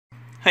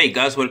Hey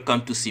guys,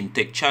 welcome to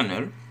CMTEQ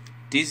channel.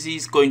 This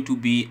is going to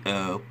be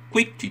a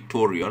quick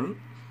tutorial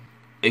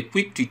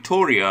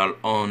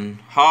on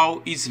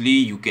how easily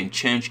you can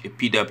change a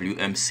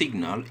PWM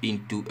signal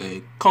into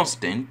a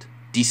constant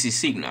DC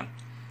signal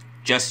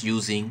just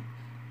using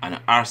an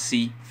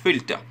RC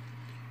filter,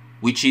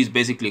 which is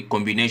basically a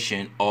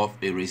combination of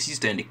a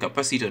resistor and a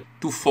capacitor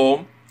to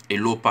form a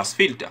low pass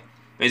filter.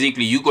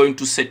 Basically, you're going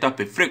to set up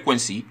a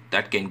frequency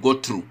that can go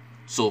through.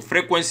 So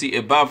frequency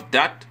above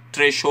that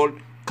threshold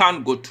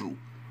can't go through.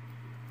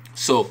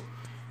 So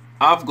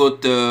I've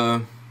got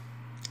an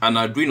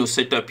Arduino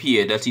setup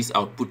here that is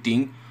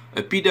outputting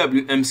a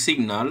PWM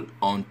signal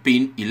on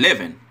pin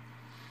 11,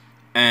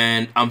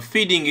 and I'm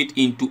feeding it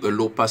into a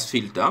low pass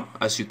filter,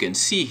 as you can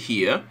see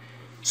here.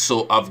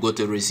 So I've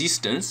got a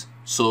resistance.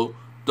 So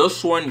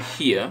this one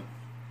here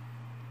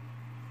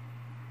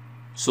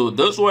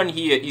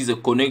is a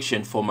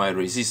connection for my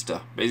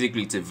resistor.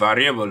 Basically, it's a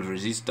variable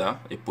resistor,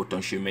 a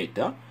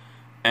potentiometer,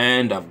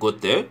 and I've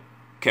got the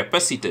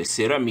capacitor,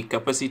 ceramic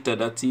capacitor,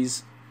 that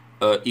is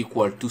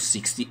equal to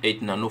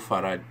 68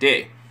 nanofarad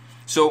there.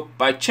 So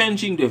by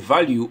changing the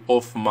value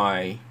of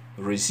my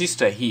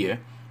resistor here,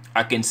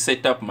 I can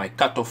set up my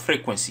cutoff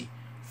frequency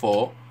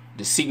for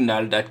the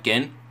signal that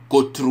can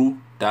go through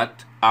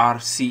that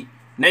RC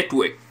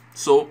network.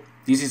 So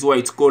this is why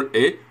it's called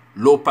a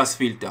low pass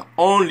filter.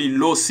 Only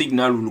low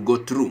signal will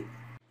go through.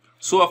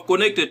 So I've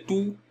connected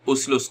two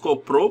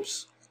oscilloscope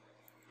probes,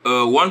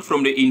 one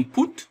from the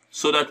input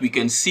so that we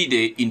can see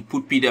the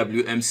input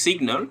PWM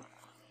signal.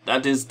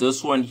 That is,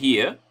 this one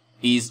here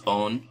is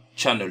on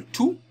channel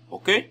 2,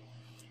 okay,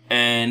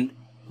 and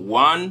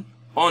one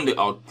on the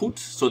output,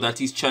 so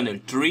that is channel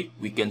 3.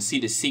 We can see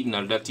the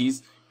signal that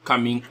is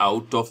coming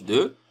out of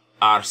the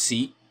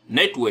RC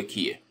network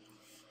here.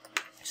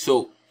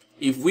 So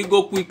if we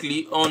go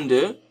quickly on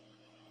the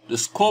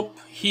scope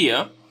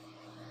here,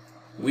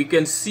 we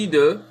can see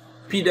the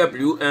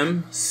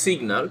PWM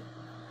signal.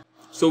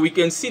 So we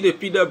can see the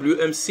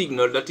PWM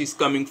signal that is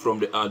coming from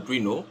the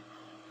Arduino.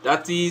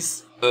 That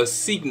is a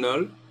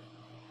signal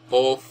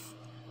of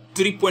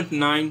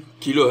 3.9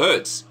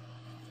 kilohertz.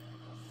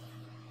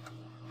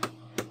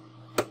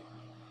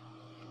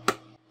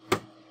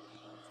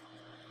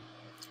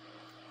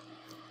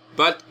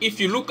 But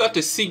if you look at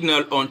the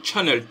signal on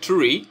channel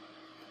 3,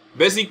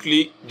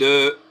 basically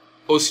the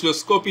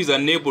oscilloscope is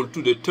unable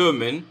to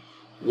determine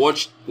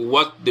what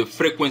the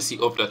frequency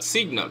of that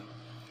signal.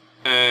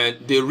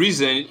 And the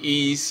reason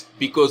is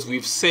because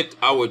we've set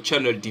our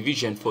channel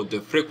division for the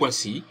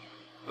frequency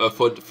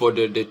for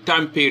the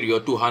time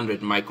period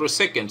 200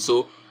 microseconds.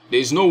 So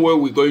there's no way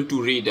we're going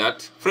to read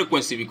that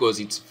frequency because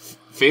it's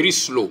very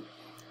slow,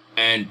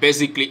 and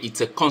basically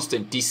it's a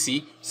constant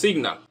DC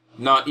signal.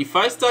 Now if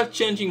I start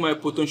changing my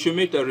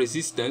potentiometer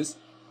resistance,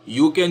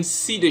 you can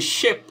see the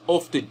shape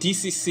of the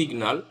DC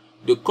signal,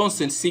 the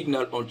constant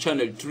signal on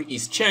channel 3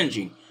 is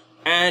changing,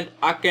 and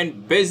I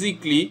can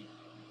basically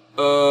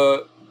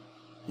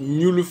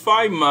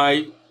nullify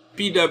my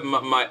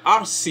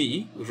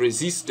RC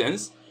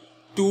resistance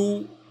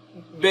to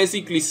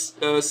basically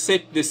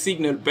set the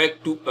signal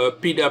back to a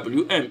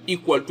PWM,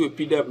 equal to a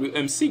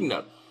PWM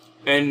signal.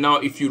 And now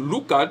if you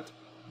look at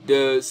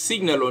the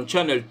signal on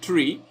channel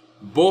 3,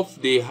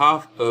 both they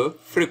have a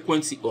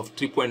frequency of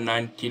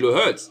 3.9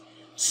 kilohertz.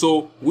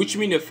 So which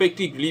means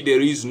effectively there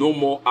is no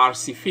more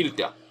RC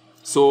filter.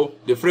 So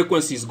the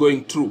frequency is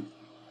going through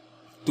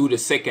to the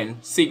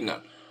second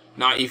signal.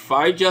 Now if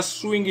I just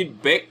swing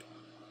it back,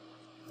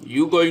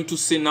 you're going to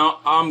see now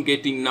I'm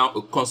getting now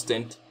a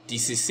constant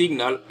DC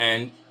signal,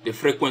 and the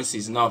frequency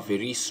is now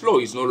very slow.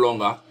 It's no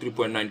longer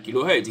 3.9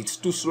 kilohertz. It's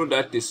too slow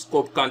that the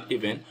scope can't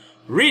even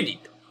read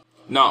it.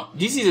 Now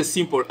this is a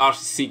simple RC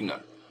signal.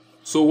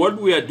 So what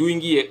we are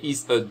doing here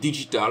is a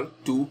digital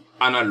to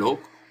analog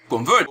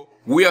convert.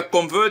 We are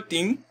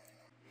converting,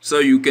 so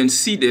you can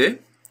see there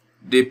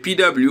the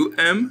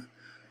PWM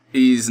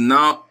is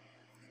now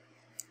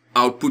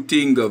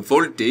outputting a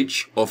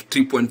voltage of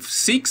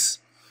 3.6,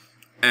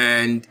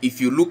 and if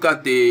you look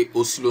at the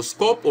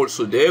oscilloscope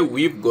also there,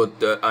 we've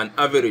got an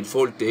average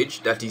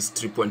voltage that is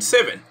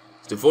 3.7,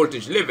 the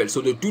voltage level.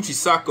 So the duty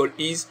cycle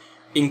is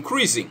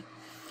increasing.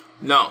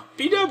 Now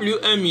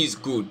PWM is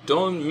good,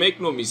 don't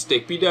make no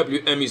mistake.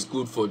 PWM is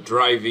good for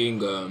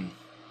driving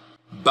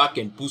Buck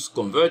and Boost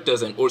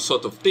converters and all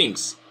sorts of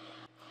things,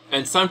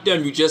 and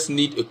sometimes you just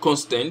need a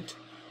constant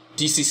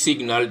DC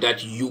signal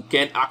that you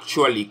can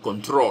actually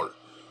control.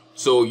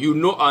 So you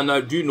know an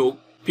Arduino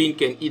pin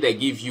can either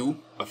give you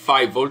a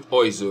 5 volt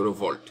or a 0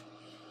 volt.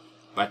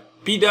 But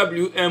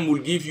PWM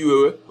will give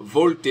you a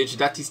voltage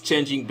that is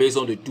changing based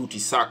on the duty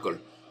cycle.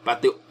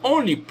 But the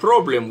only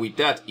problem with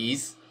that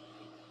is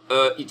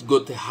it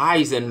got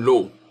highs and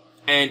low.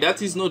 And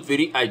that is not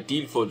very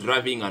ideal for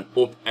driving an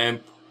op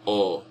amp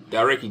or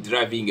directly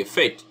driving a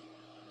FET,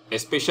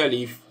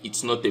 especially if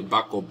it's not a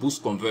Buck or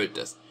Boost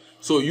converters.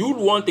 So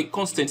you'll want a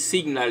constant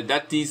signal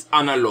that is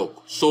analog,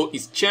 so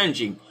it's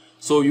changing.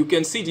 So you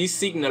can see this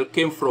signal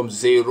came from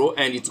 0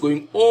 and it's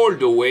going all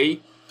the way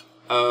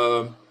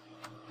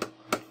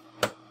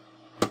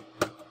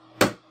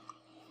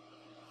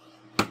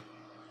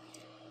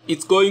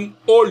it's going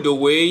all the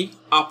way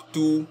up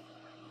to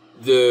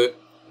the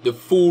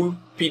full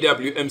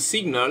PWM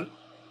signal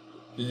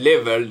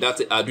level. That's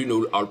the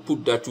Arduino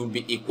output that will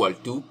be equal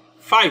to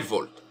 5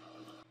 volt.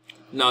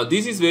 Now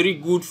this is very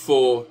good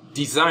for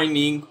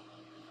designing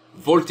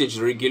voltage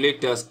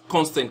regulators,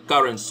 constant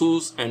current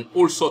source, and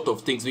all sort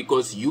of things,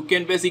 because you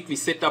can basically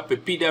set up a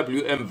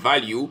PWM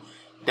value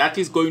that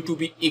is going to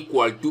be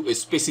equal to a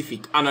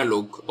specific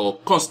analog or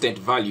constant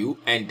value,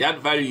 and that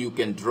value you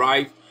can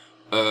drive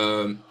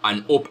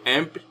an op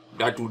amp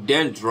that will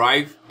then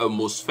drive a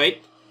MOSFET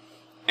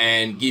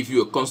and give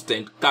you a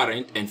constant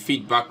current and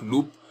feedback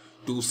loop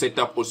to set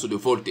up also the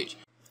voltage.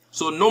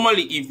 So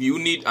normally if you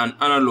need an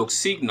analog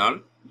signal,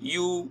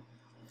 you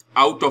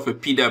out of a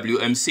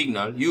PWM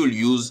signal, you'll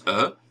use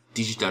a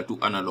digital to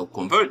analog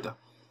converter.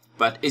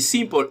 But a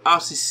simple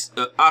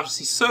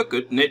RC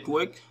circuit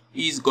network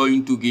is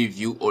going to give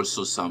you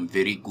also some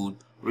very good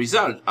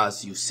result,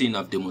 as you've seen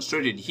I've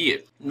demonstrated here.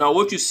 Now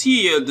what you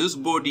see here, this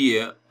board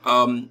here,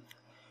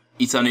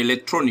 it's an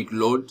electronic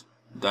load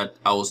that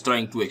I was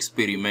trying to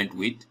experiment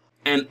with,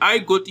 and I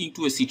got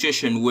into a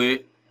situation where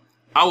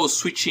I was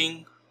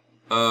switching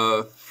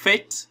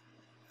FET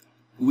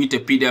with a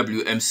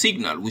PWM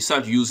signal. We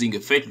started using a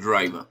FET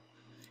driver,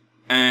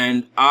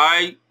 and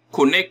I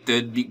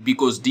connected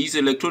because these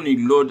electronic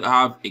loads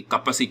have a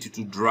capacity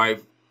to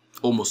drive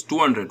almost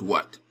 200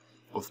 watt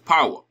of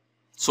power,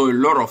 so a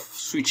lot of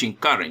switching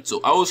current.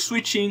 So I was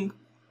switching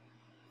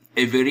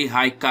a very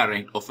high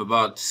current of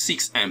about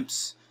 6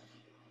 amps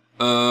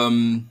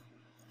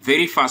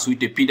very fast with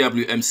the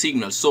PWM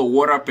signal. So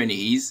what happened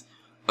is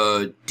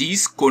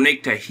this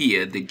connector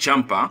here, the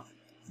jumper,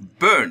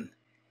 burned,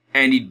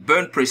 and it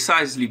burned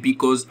precisely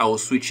because I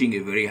was switching a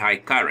very high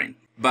current.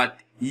 But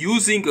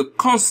using a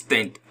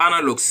constant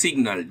analog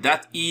signal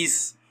that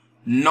is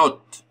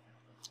not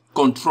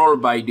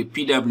controlled by the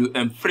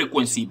PWM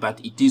frequency, but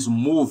it is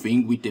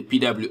moving with the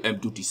PWM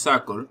duty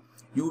cycle,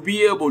 you'll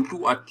be able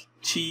to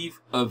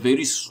achieve a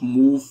very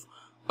smooth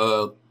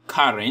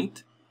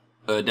current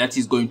that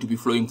is going to be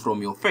flowing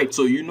from your FET.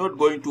 So you're not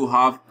going to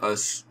have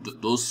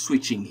those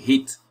switching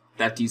hit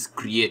that is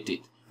created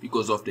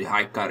because of the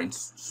high current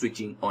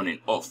switching on and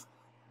off.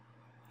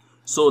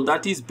 So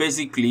that is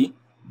basically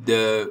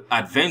the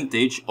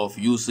advantage of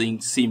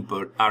using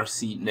simple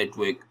RC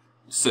network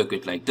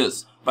circuit like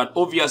this. But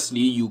obviously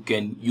you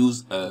can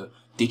use a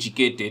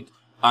dedicated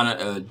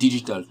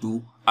digital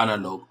to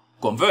analog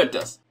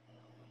converters.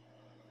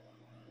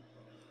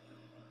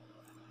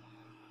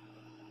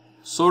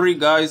 Sorry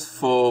guys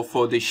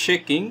for the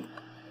shaking.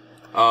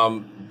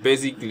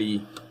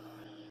 Basically,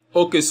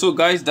 okay, so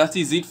guys, that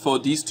is it for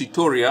this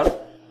tutorial.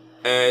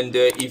 And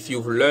if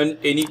you've learned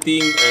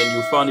anything and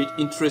you found it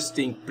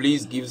interesting,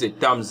 please give us a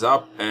thumbs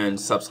up and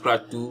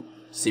subscribe to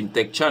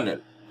CMTEQ channel.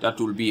 That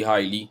will be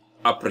highly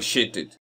appreciated.